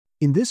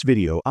In this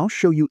video, I'll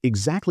show you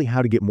exactly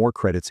how to get more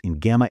credits in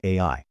Gamma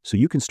AI so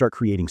you can start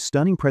creating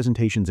stunning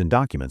presentations and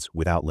documents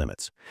without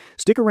limits.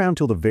 Stick around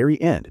till the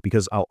very end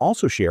because I'll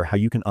also share how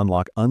you can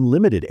unlock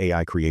unlimited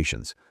AI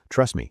creations.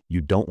 Trust me, you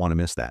don't want to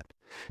miss that.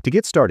 To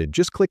get started,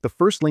 just click the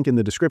first link in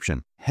the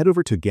description, head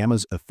over to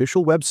Gamma's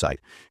official website,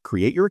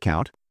 create your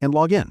account, and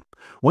log in.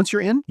 Once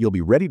you're in, you'll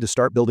be ready to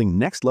start building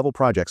next-level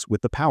projects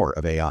with the power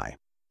of AI.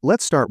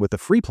 Let's start with the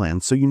free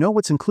plan so you know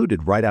what's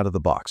included right out of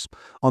the box.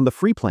 On the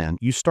free plan,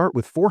 you start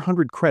with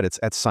 400 credits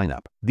at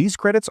sign-up. These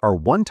credits are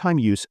one-time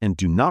use and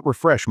do not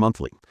refresh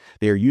monthly.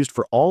 They are used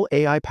for all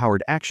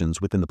AI-powered actions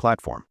within the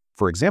platform.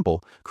 For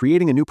example,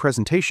 creating a new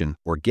presentation,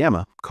 or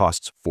Gamma,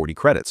 costs 40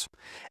 credits.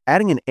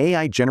 Adding an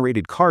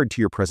AI-generated card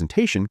to your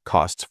presentation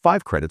costs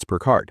 5 credits per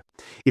card.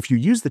 If you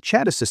use the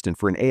chat assistant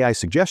for an AI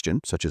suggestion,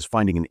 such as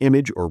finding an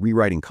image or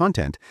rewriting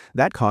content,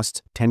 that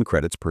costs 10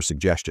 credits per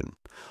suggestion.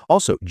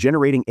 Also,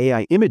 generating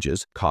AI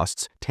images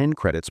costs 10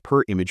 credits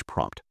per image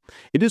prompt.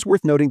 It is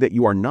worth noting that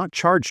you are not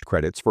charged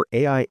credits for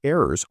AI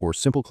errors or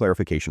simple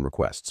clarification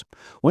requests.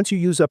 Once you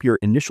use up your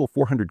initial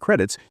 400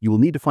 credits, you will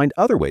need to find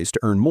other ways to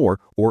earn more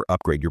or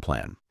upgrade your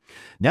plan.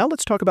 Now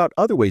let's talk about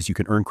other ways you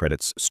can earn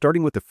credits,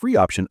 starting with the free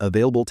option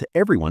available to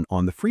everyone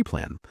on the free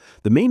plan.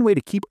 The main way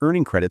to keep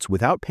earning credits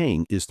without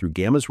paying is through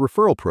Gamma's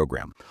referral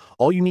program.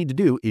 All you need to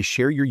do is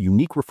share your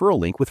unique referral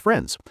link with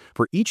friends.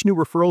 For each new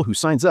referral who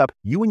signs up,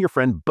 you and your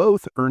friend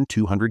both earn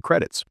 200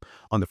 credits.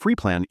 On the free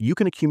plan, you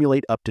can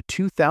accumulate up to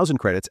 2,000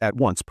 credits at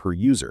once per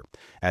user.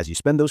 As you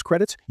spend those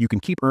credits, you can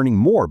keep earning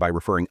more by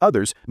referring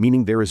others,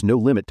 meaning there is no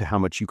limit to how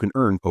much you can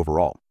earn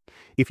overall.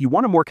 If you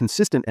want a more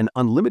consistent and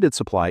unlimited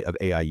supply of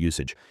AI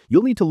usage,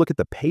 you'll need to look at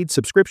the paid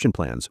subscription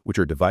plans, which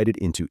are divided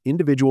into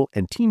individual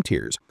and team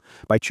tiers.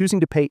 By choosing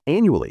to pay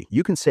annually,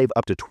 you can save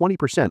up to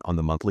 20% on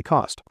the monthly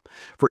cost.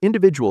 For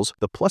individuals,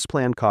 the Plus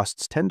plan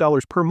costs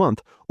 $10 per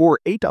month or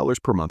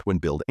 $8 per month when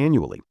billed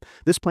annually.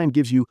 This plan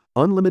gives you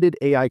unlimited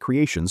AI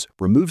creations,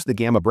 removes the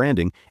Gamma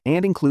branding,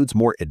 and includes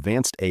more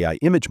advanced AI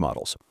image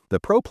models. The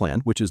Pro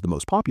plan, which is the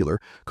most popular,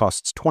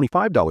 costs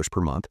 $25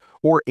 per month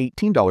or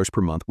 $18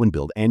 per month when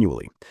billed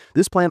annually.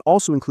 This plan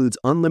also includes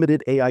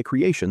unlimited AI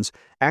creations,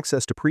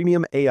 access to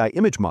premium AI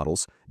image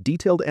models,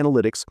 detailed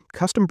analytics,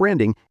 custom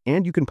branding,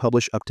 and you can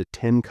publish up to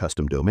 10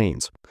 custom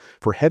domains.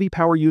 For heavy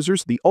power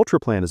users, the Ultra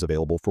plan is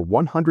available for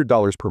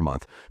 $100 per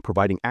month,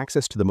 providing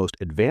access to the most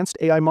advanced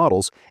AI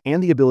models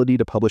and the ability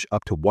to publish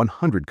up to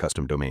 100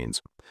 custom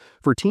domains.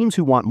 For teams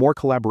who want more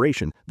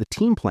collaboration, the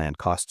Team plan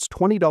costs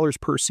 $20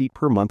 per seat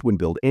per month when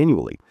billed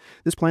annually.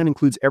 This plan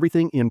includes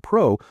everything in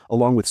Pro,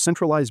 along with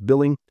centralized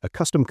billing, a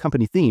custom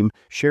company theme,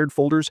 shared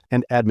folders,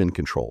 and admin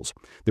controls.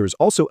 There is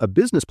also a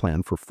business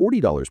plan for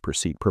 $40 per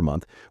seat per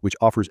month, which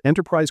offers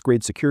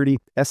enterprise-grade security,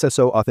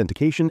 SSO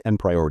authentication, and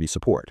priority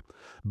support.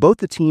 Both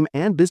the Team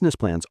and business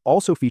plans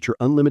also feature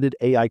unlimited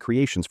AI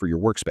creations for your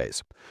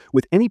workspace.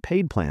 With any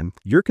paid plan,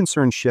 your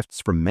concern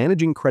shifts from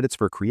managing credits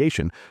for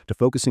creation to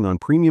focusing on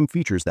premium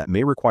features that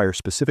may require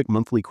specific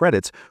monthly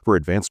credits for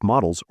advanced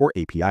models or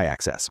API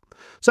access.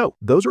 So,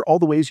 those are all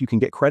the ways you can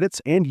get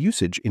credits and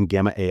usage in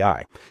Gamma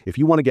AI. If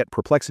you want to get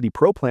Perplexity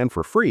Pro plan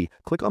for free,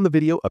 click on the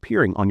video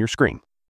appearing on your screen.